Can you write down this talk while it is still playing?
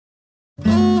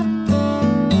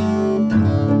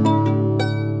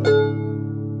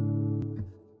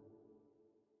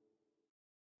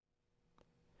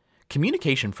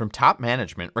Communication from top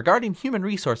management regarding human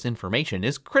resource information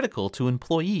is critical to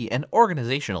employee and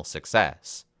organizational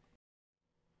success.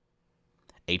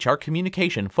 HR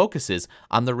communication focuses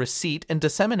on the receipt and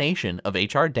dissemination of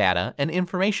HR data and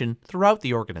information throughout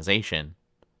the organization.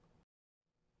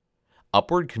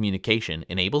 Upward communication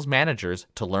enables managers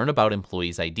to learn about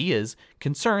employees' ideas,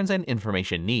 concerns, and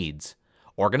information needs.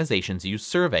 Organizations use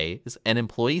surveys and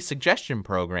employee suggestion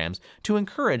programs to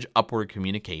encourage upward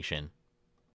communication.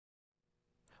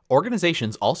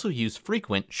 Organizations also use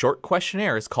frequent, short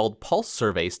questionnaires called pulse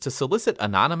surveys to solicit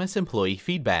anonymous employee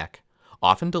feedback.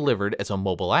 Often delivered as a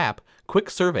mobile app, quick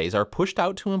surveys are pushed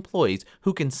out to employees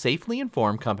who can safely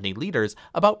inform company leaders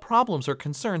about problems or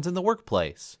concerns in the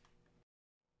workplace.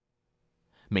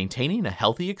 Maintaining a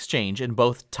healthy exchange in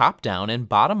both top-down and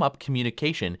bottom-up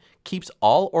communication keeps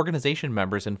all organization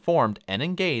members informed and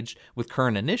engaged with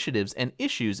current initiatives and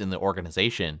issues in the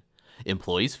organization.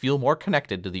 Employees feel more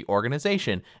connected to the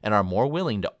organization and are more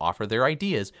willing to offer their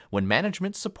ideas when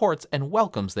management supports and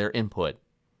welcomes their input.